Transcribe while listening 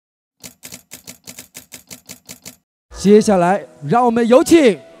接下来，让我们有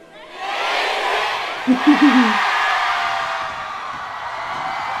请。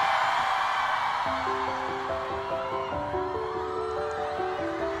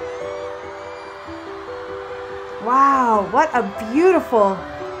Wow, what a beautiful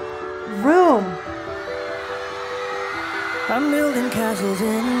room. I'm building castles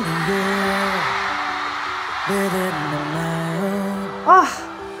in the air, living on my own. Oh,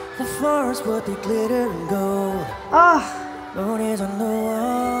 The forest would be glitter and gold. oh, Moon is on the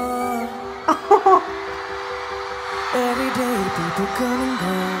wall. oh. Every day people come and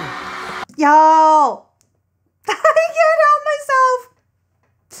go. Yo, I can't help myself.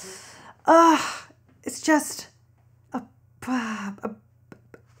 It's just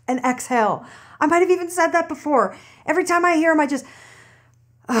an exhale. I might have even said that before. Every time I hear him, I just.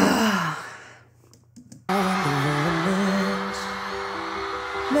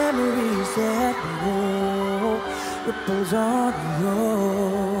 Memories that roll, ripples on the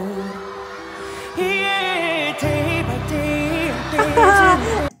road. Yeah, day by day,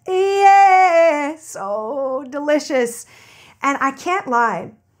 Yeah, so delicious. And I can't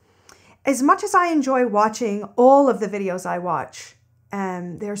lie. As much as I enjoy watching all of the videos I watch,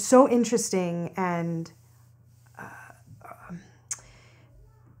 they're so interesting and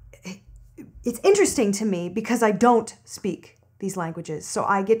it's interesting to me because I don't speak these languages. So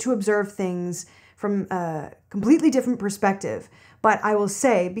I get to observe things from a completely different perspective. But I will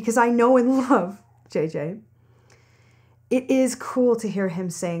say, because I know and love JJ, it is cool to hear him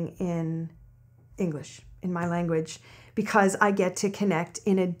sing in English, in my language, because I get to connect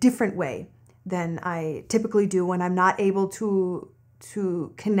in a different way than I typically do when I'm not able to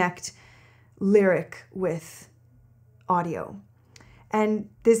connect lyric with audio. And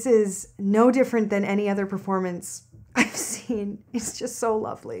this is no different than any other performance I've seen. It's just so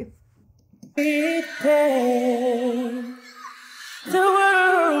lovely. The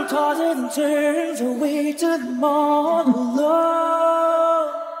world tosses and turns away to the monologue.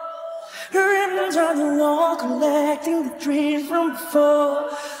 Ribbons on the wall, collecting the dreams from before.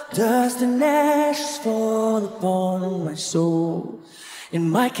 Dust and ashes fall upon my soul. In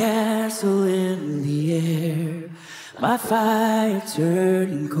my castle in the air, my fire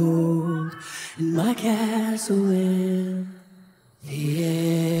turning cold. In my castle in the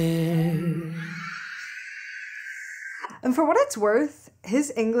air. And for what it's worth,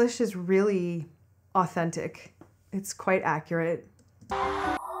 his English is really authentic. It's quite accurate.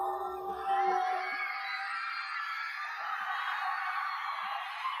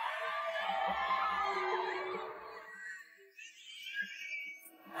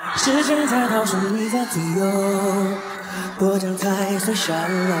时间在倒数，你在左右，波长在随下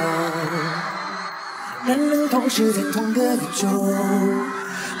落，人们同时在同个宇宙，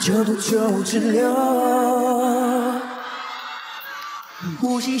就不求之流，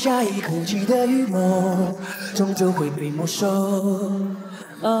呼吸下一口气的预谋，终究会被没收。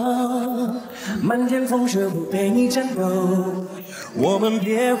漫天风雪不陪你战斗，我们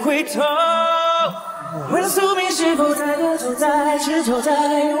别回头。问宿命是否在何处在，是否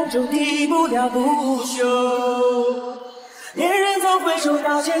在永久抵不了不朽。恋人总会收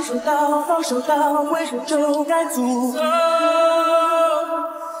到，牵手到，放手到，回首就该足够。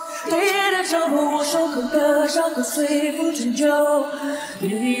黑夜的长河，我手口的伤口随风陈旧。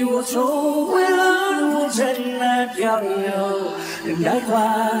你我重回了如尘埃漂流，等待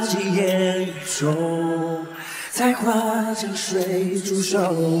化几眼宇宙。才化成水煮熟，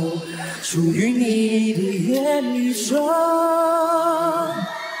属于你的元宇宙。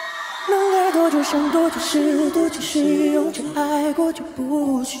能爱多久伤多久是多久是永久爱过就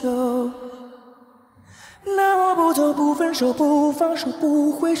不朽。那我不走不分手不放手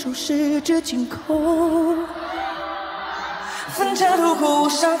不回首，十指紧扣。分岔途苦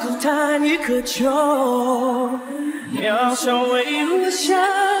伤口贪欲渴求，渺小微弱下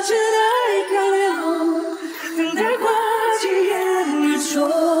着爱漂流。等待化几眼宇宙，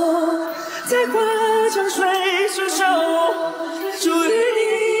再化成水煮熟，属于你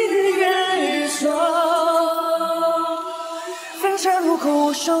的元宇宙。分岔路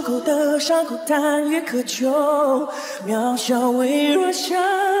口，伤口的伤口贪欲渴求，渺小微弱向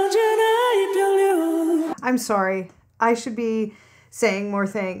着爱漂流。 I'm sorry. I should be saying more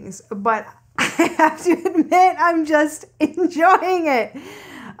things, but I have to admit I'm just enjoying it.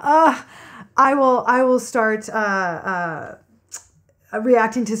 I will start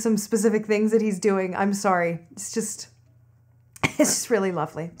reacting to some specific things that he's doing. I'm sorry. It's just really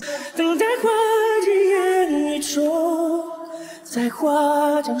lovely. 等待化几眼宇宙，再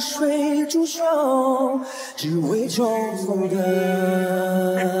化将水煮熟，只为重逢的。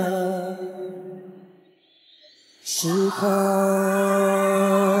时候。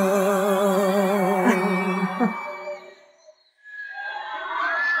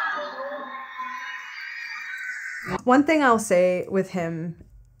One thing I'll say with him,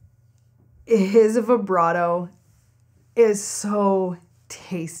 his vibrato is so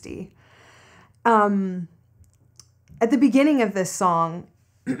tasty. At the beginning of this song,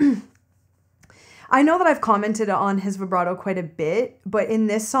 I know that I've commented on his vibrato quite a bit, but in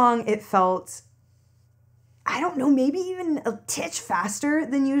this song, it felt, I don't know, maybe even a titch faster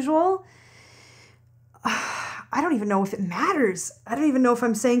than usual. I don't even know if it matters. I don't even know if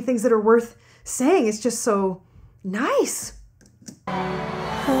I'm saying things that are worth saying. It's just so nice.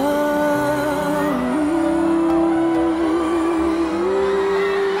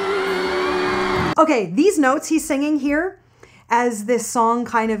 Okay, these notes he's singing here, as this song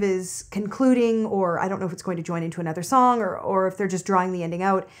kind of is concluding, or I don't know if it's going to join into another song or if they're just drawing the ending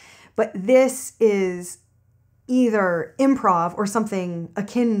out, but this is either improv or something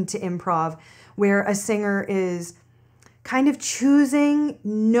akin to improv, where a singer is kind of choosing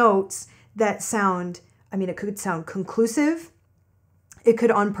notes that sound, I mean, it could sound conclusive. It could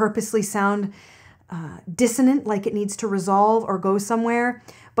on purposely sound dissonant, like it needs to resolve or go somewhere.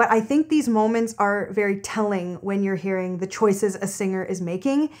 But I think these moments are very telling when you're hearing the choices a singer is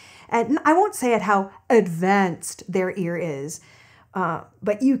making. And I won't say at how advanced their ear is,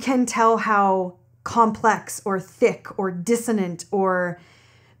 but you can tell how complex or thick or dissonant or,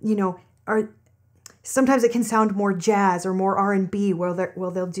 you know, or sometimes it can sound more jazz or more R&B where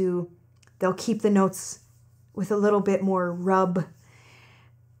they'll keep the notes with a little bit more rub.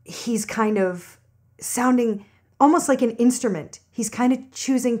 He's kind of sounding almost like an instrument. He's kind of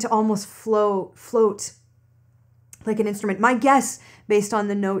choosing to almost float like an instrument. My guess, based on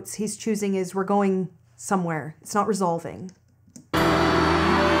the notes he's choosing, is we're going somewhere. It's not resolving.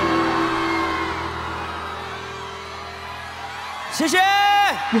 Thank you.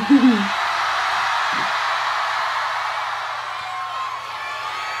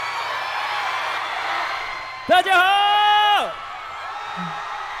 大家好。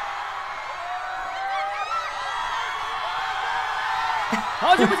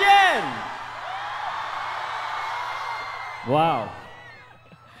好久不见！哇哦！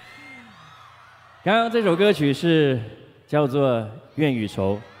刚刚这首歌曲是叫做《愿与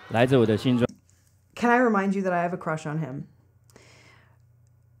愁》，来自我的心中。Can I remind you that I have a crush on him?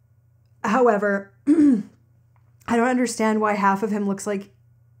 However, I don't understand why half of him looks like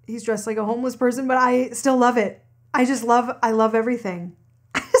he's dressed like a homeless person, but I still love it. I love everything.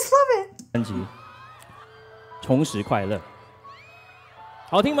 I just love it. 专辑重拾快乐。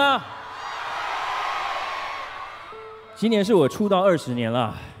 好听吗？今年是我出道20年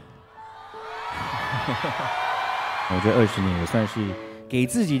了，我觉得20年也算是给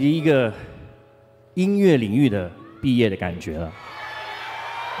自己的一个音乐领域的毕业的感觉了。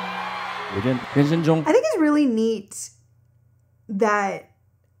我觉得人生中 I think it's really neat that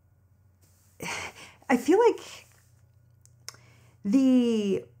I feel like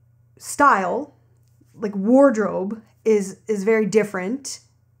the style, like wardrobe, is very different,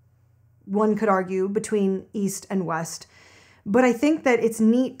 one could argue, between East and West. But I think that it's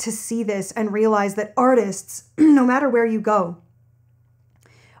neat to see this and realize that artists, no matter where you go,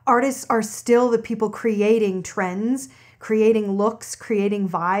 artists are still the people creating trends, creating looks, creating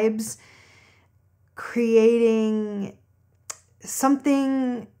vibes, creating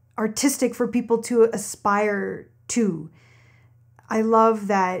something artistic for people to aspire to. I love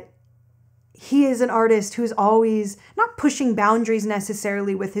that he is an artist who's always not pushing boundaries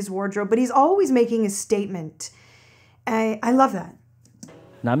necessarily with his wardrobe, but he's always making a statement. I love that.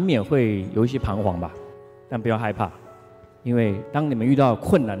 难免会有一些彷徨吧，但不要害怕，因为当你们遇到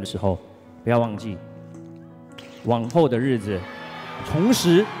困难的时候，不要忘记，往后的日子，重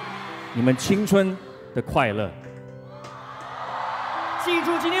拾你们青春的快乐。记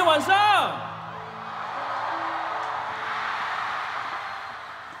住今天晚上。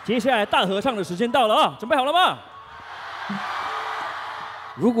 接下来大合唱的时间到了啊！准备好了吗？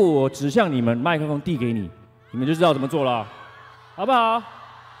如果我指向你们，麦克风递给你，你们就知道怎么做了，好不好？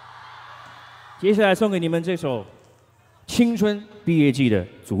接下来送给你们这首青春毕业季的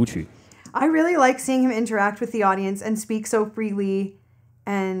组曲。I really like seeing him interact with the audience and speak so freely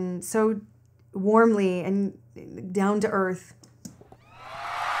and so warmly and down to earth.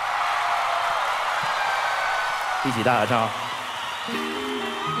 一起大合唱。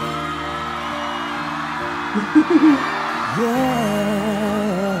 Yeah.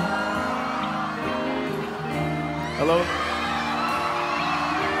 Hello.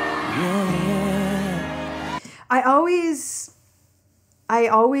 Yeah. I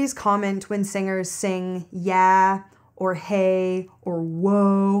always comment when singers sing yeah, or hey, or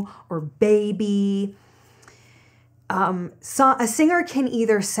whoa, or baby. So a singer can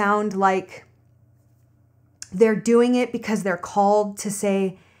either sound like they're doing it because they're called to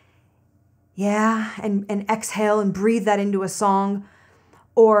say yeah and exhale and breathe that into a song,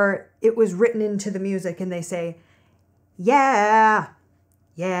 or it was written into the music and they say yeah,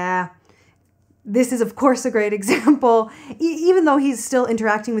 yeah. This is, of course, a great example. Even though he's still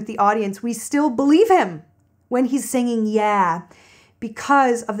interacting with the audience, we still believe him when he's singing yeah,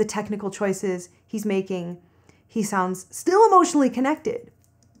 because of the technical choices he's making. He sounds still emotionally connected.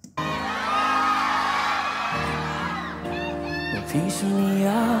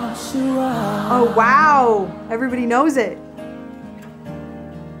 Oh, wow. Everybody knows it.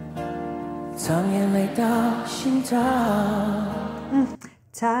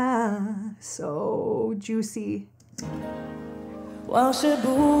 So juicy. 往事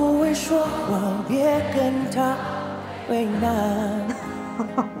不会说谎，别跟他为难。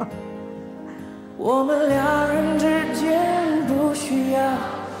我们两人之间不需要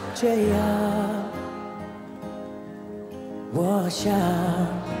这样。我想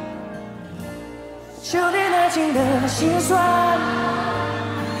修炼爱情的心酸，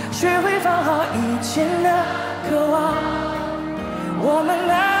学会放好以前的渴望。我们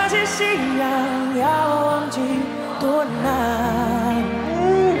那些信仰要忘记多难。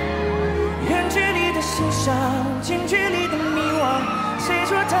远距离的欣赏，近距离的迷惘。谁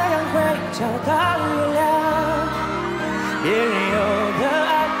说太阳会找到月亮？别人有的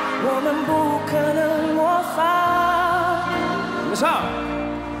爱，我们不可能模仿。怎么唱？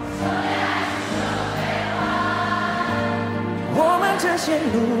我们这些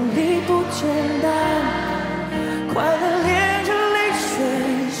努力不简单，快乐连着泪水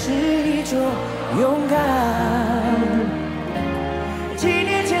是一种勇敢。几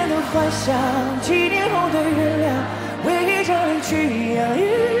年前的幻想，几年后的原谅，为一场离去养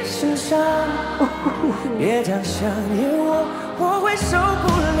一身伤。别这样想念我，我会受不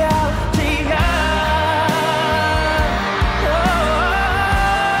了这样。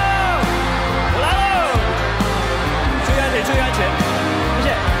注意安全，谢谢。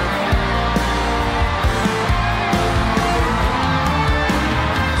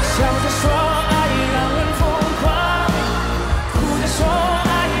笑着说爱让人疯狂，哭着说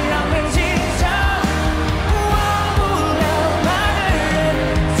爱让人紧张，忘不了那个人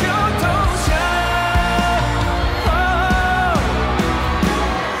就投降。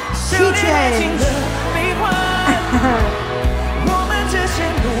修炼爱情的悲欢，我们这些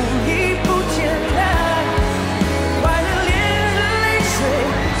努力不简单。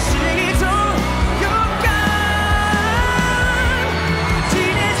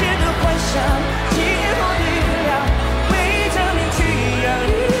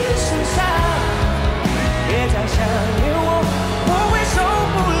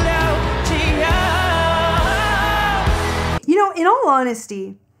You know, in all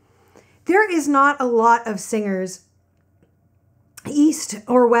honesty, there is not a lot of singers, East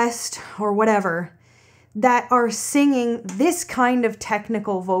or West or whatever, that are singing this kind of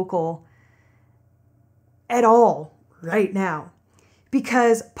technical vocal at all right now.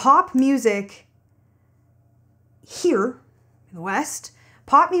 Because pop music here in the West,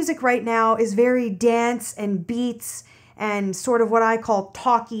 pop music right now is very dance and beats and sort of what I call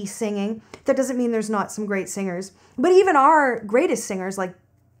talky singing. That doesn't mean there's not some great singers. But even our greatest singers like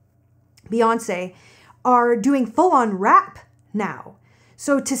Beyonce are doing full-on rap now.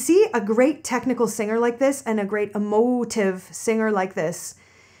 So to see a great technical singer like this and a great emotive singer like this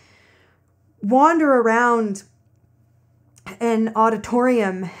wander around an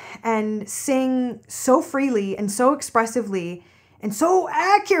auditorium and sing so freely and so expressively and so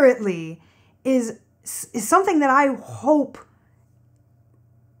accurately is something that I hope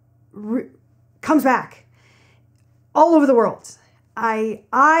comes back all over the world.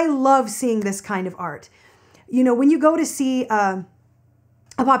 I love seeing this kind of art. You know, when you go to see a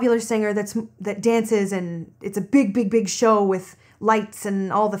popular singer that dances and it's a big show with lights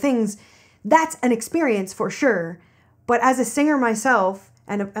and all the things, that's an experience for sure. But as a singer myself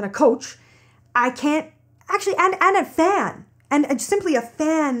and a coach, I can't actually, and a fan, and simply a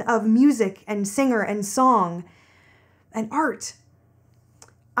fan of music and singer and song and art,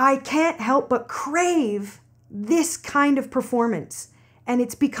 I can't help but crave this kind of performance. And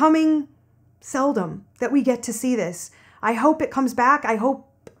it's becoming seldom that we get to see this. I hope it comes back. I hope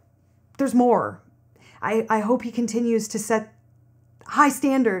there's more. I hope he continues to set high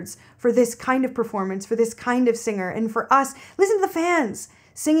standards for this kind of performance, for this kind of singer, and for us. Listen to the fans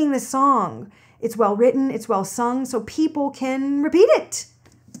singing this song. it's well written, it's well sung, so people can repeat it.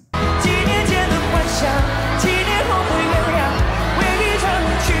 几年前的幻想，几年后会原谅，为一场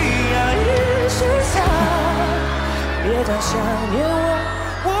去啊，一时想，别再想念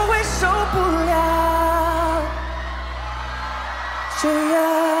我会受不了。这样，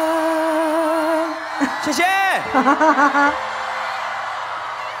谢谢。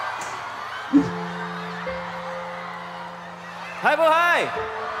嗨不嗨？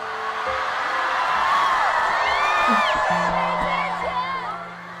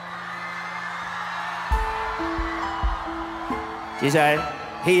接下来，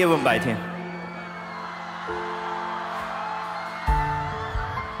黑夜问白天。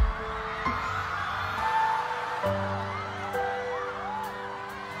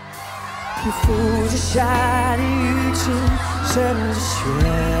披覆着夏的雨季，渗着雪，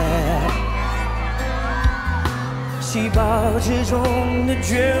细胞之中的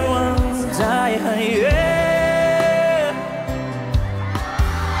绝望在喊远，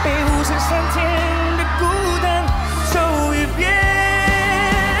被无声三天的孤单走一遍。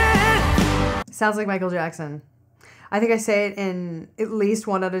Sounds like Michael Jackson. I think I say it in at least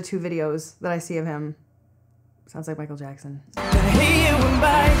 1 out of 2 videos that I see of him. Sounds like Michael Jackson. 黑夜问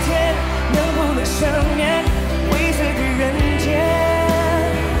白天，能不能赦免灰色的人间？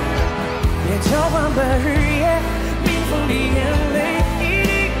别交换白日夜，冰封的眼泪一滴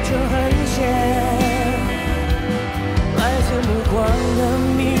就很咸。来自目光的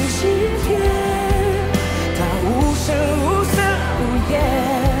明信片，它无声无色无言，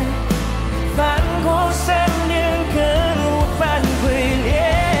翻过3年跟我翻回脸。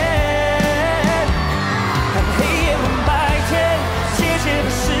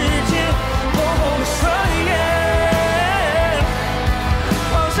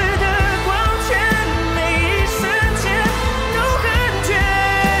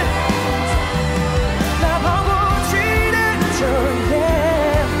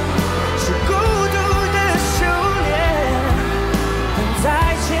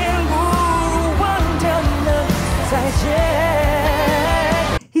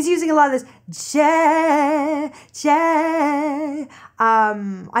He's using a lot of this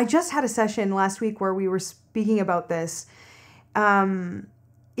I just had a session last week where we were speaking about this.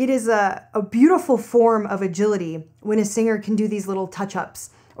 It is a beautiful form of agility when a singer can do these little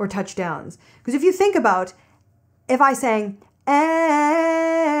touch-ups or touchdowns. Because if you think about, if I sang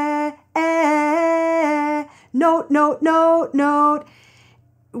note, note, note, note,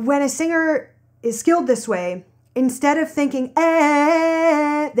 when a singer is skilled this way, instead of thinking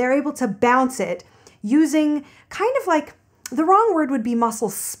they're able to bounce it using kind of like, the wrong word would be muscle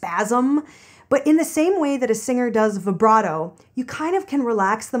spasm, but in the same way that a singer does vibrato, you kind of can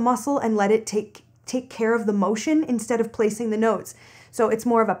relax the muscle and let it take care of the motion instead of placing the notes. So it's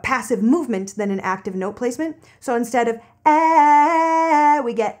more of a passive movement than an active note placement. So instead of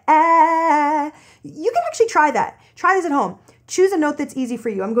we get you can actually try that. Try this at home. Choose a note that's easy for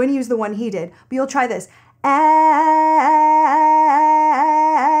you. I'm going to use the one he did, but you'll try this.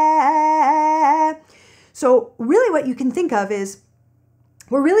 So really what you can think of is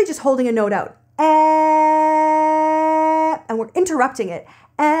we're really just holding a note out. And we're interrupting it.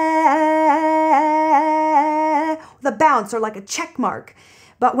 The bounce or like a check mark.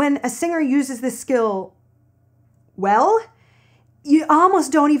 But when a singer uses this skill well, you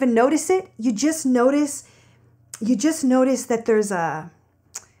almost don't even notice it. You just notice that there's an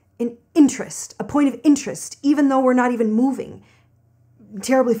interest, a point of interest, even though we're not even moving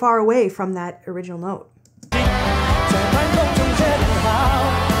terribly far away from that original note.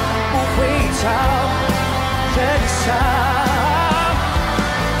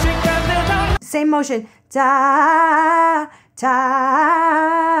 Same motion. Da,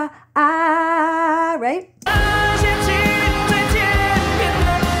 da, right?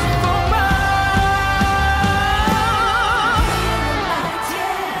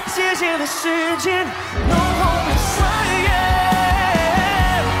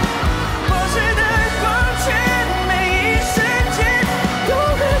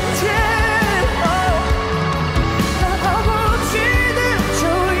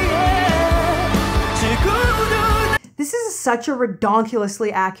 This is such a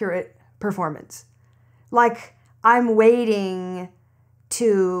redonkulously accurate performance. Like, I'm waiting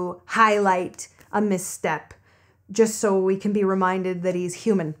to highlight a misstep just so we can be reminded that he's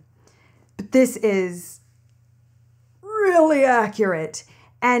human. But this is really accurate.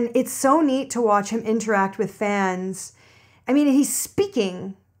 And it's so neat to watch him interact with fans. I mean, he's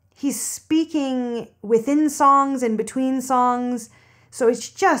speaking within songs and between songs. So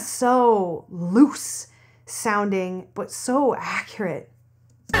it's just so loose sounding, but so accurate.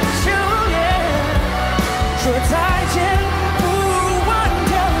 修炼，说再见，不忘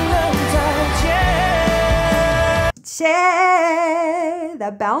掉了再见。Yeah,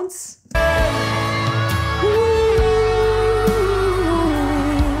 that bounce.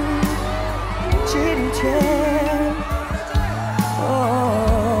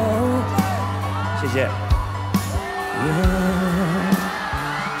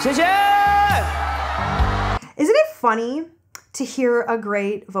 Isn't it funny to hear a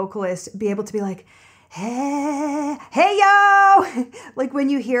great vocalist be able to be like, hey, hey yo, like when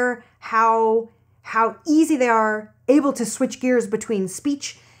you hear how easy they are able to switch gears between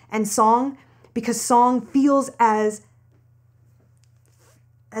speech and song, because song feels as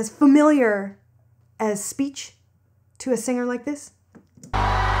familiar as speech to a singer like this.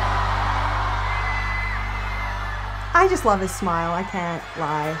 I just love his smile, I can't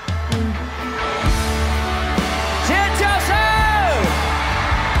lie.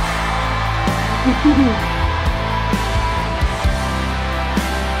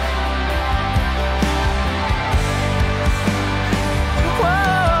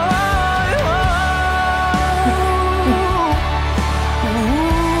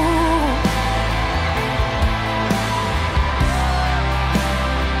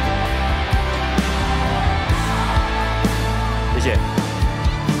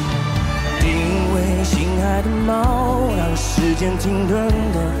 的猫让时间停顿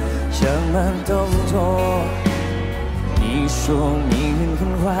的像慢动作。你说命运很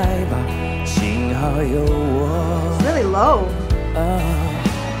坏吧，幸好有我。It's really low.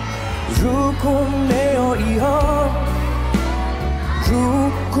 如果没有以后，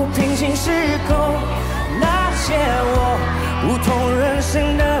如果平行时空，那些我不同人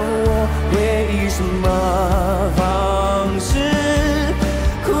生的我，会以什么方式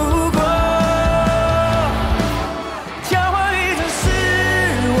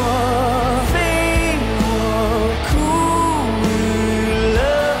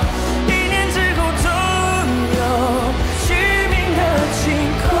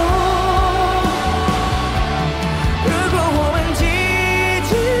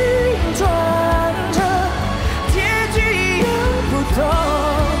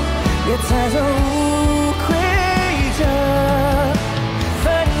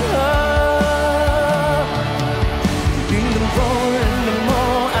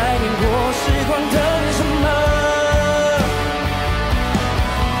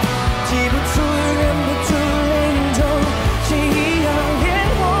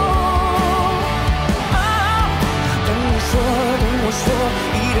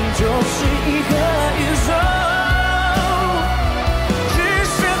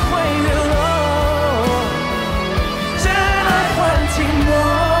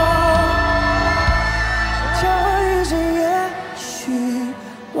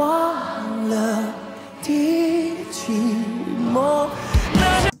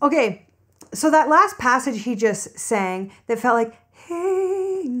？Okay, so that last passage he just sang that felt like,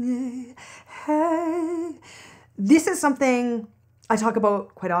 hey, hey. This is something I talk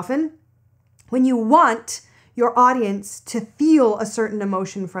about quite often. When you want your audience to feel a certain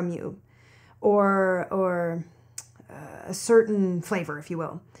emotion from you, or a certain flavor, if you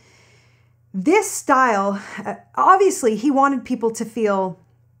will. This style, obviously, he wanted people to feel,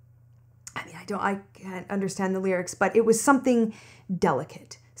 I can't understand the lyrics, but it was something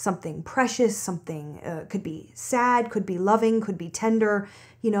delicate, something precious, something could be sad, could be loving, could be tender,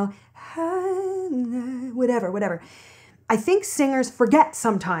 whatever. I think singers forget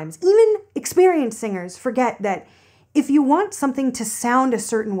sometimes, even experienced singers forget that if you want something to sound a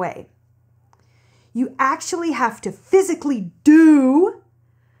certain way, you actually have to physically do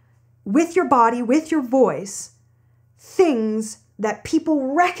with your body, with your voice, things that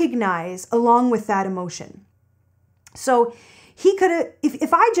people recognize along with that emotion. So he could have,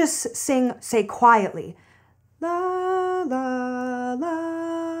 if I just sing, say quietly, la, la,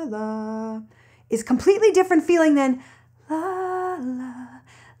 la, la, is completely different feeling than la, la,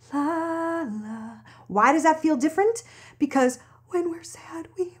 la, la. Why does that feel different? Because when we're sad,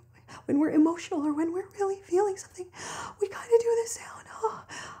 when we're emotional, or when we're really feeling something, we kind of do this sound. Oh.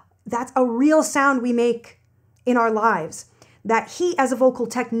 That's a real sound we make in our lives that he, as a vocal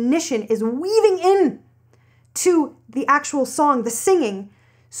technician, is weaving in to the actual song, the singing.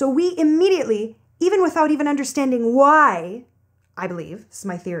 So we immediately, even without even understanding why, I believe, this is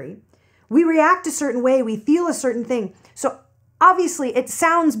my theory, we react a certain way, we feel a certain thing. So obviously it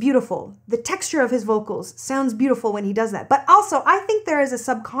sounds beautiful. The texture of his vocals sounds beautiful when he does that. But also, I think there is a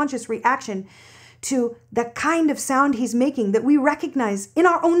subconscious reaction to the kind of sound he's making that we recognize in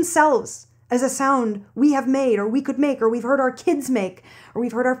our own selves as a sound we have made, or we could make, or we've heard our kids make, or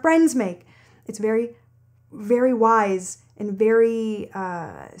we've heard our friends make. It's very, very wise and very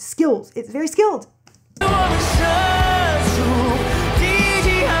skilled. It's very skilled.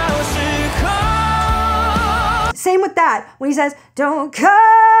 Same with that. When he says, "Don't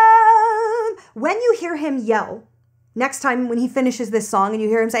come." When you hear him yell, next time when he finishes this song and you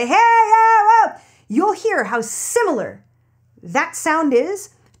hear him say, "Hey, yeah, whoa," you'll hear how similar that sound is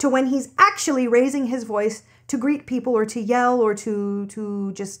to when he's actually raising his voice to greet people or to yell or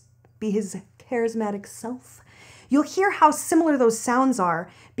to just be his charismatic self. You'll hear how similar those sounds are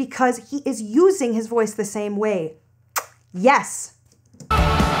because he is using his voice the same way. Yes.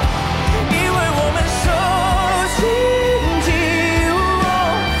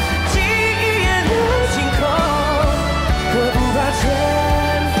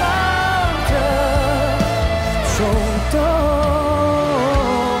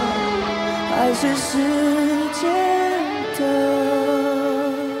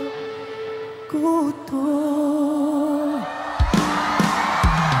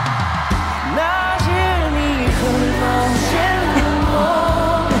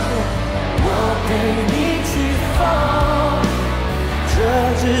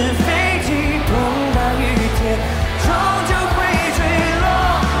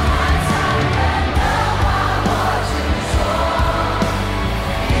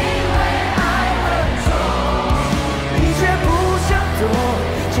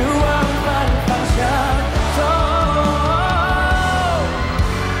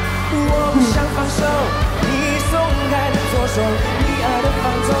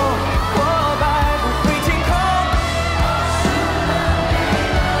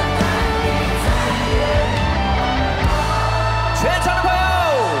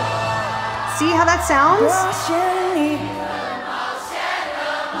 See how that sounds?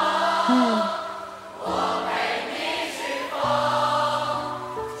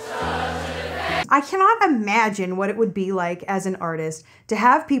 I cannot imagine what it would be like as an artist to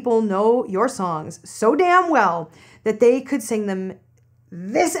have people know your songs so damn well that they could sing them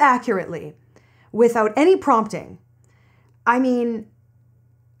this accurately without any prompting. I mean,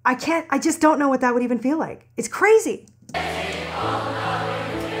 I just don't know what that would even feel like. It's crazy.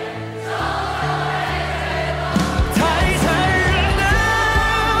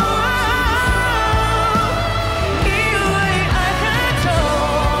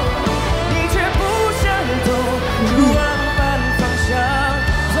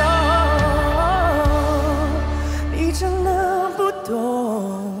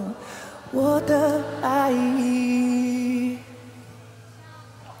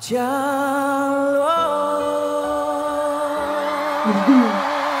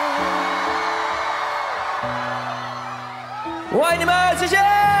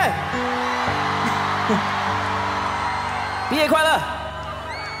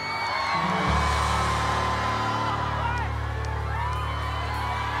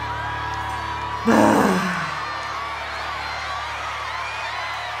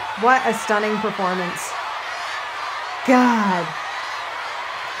 What a stunning performance. God.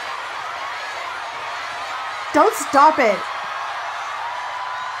 Don't stop it.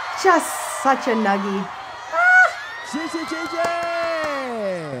 Just such a nuggie.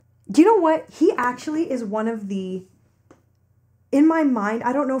 Do you know what? He actually is one of the, in my mind,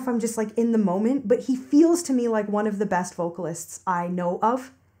 I don't know if I'm just like in the moment, but he feels to me like one of the best vocalists I know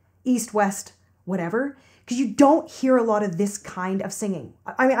of. East, West, whatever. Because you don't hear a lot of this kind of singing.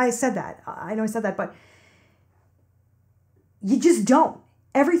 I mean, I said that. I know I said that, but you just don't.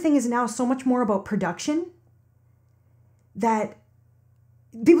 Everything is now so much more about production that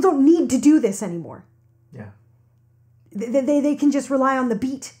people don't need to do this anymore. Yeah. They can just rely on the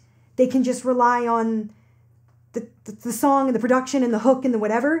beat. They can just rely on the song and the production and the hook and the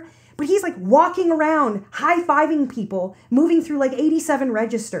whatever. But he's like walking around, high-fiving people, moving through like 87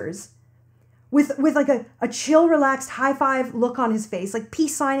 registers with like a chill, relaxed, high-five look on his face, like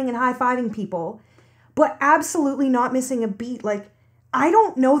peace signing and high-fiving people, but absolutely not missing a beat. Like, I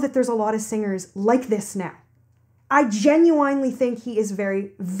don't know that there's a lot of singers like this now. I genuinely think he is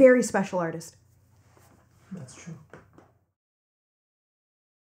very, very special artist. That's true.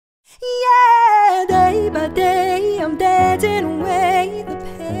 Yeah, day by day I'm dancing away the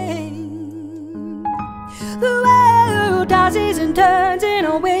pain. The world tosses and turns and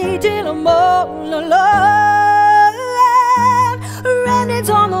I wait till I'm all alone. Remnants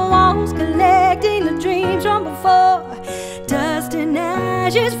on the walls collecting the dreams from before. Dust and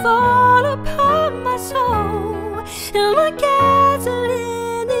ashes fall upon my soul. And my castle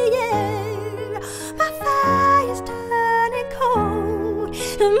in the air, my fire's turning cold.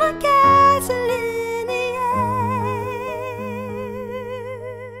 And my castle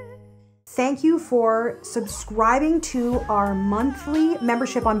for subscribing to our monthly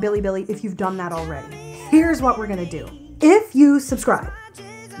membership on Bilibili if you've done that already. Here's what we're gonna do. If you subscribe,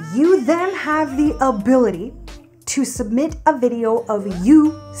 you then have the ability to submit a video of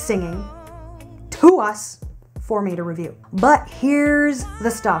you singing to us for me to review. But here's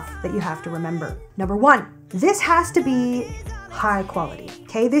the stuff that you have to remember. Number one, this has to be high quality,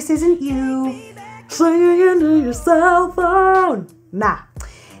 okay? This isn't you singing into your cell phone. Nah.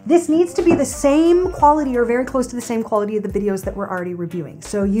 This needs to be the same quality or very close to the same quality of the videos that we're already reviewing.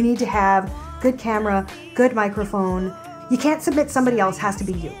 So you need to have good camera, good microphone. You can't submit somebody else, has to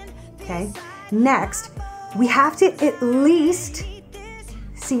be you, okay? Next, we have to at least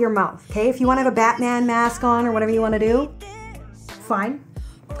see your mouth, okay? If you want to have a Batman mask on or whatever you want to do, fine.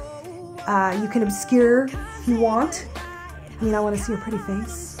 You can obscure if you want. I mean, I want to see your pretty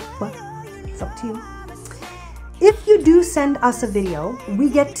face, but it's up to you. If you do send us a video, we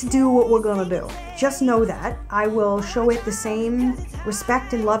get to do what we're gonna do. Just know that I will show it the same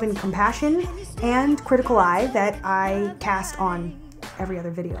respect and love and compassion and critical eye that I cast on every other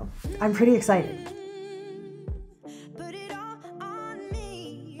video. I'm pretty excited.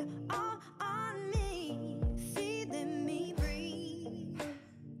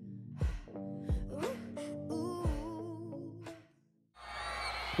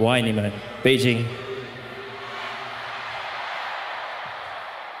 "我爱你们，北京。"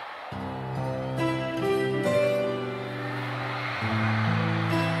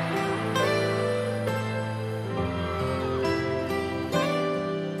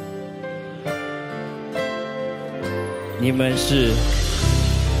 你们是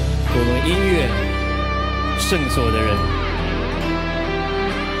我们音乐圣所的人，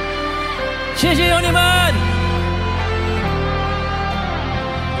谢谢有你们。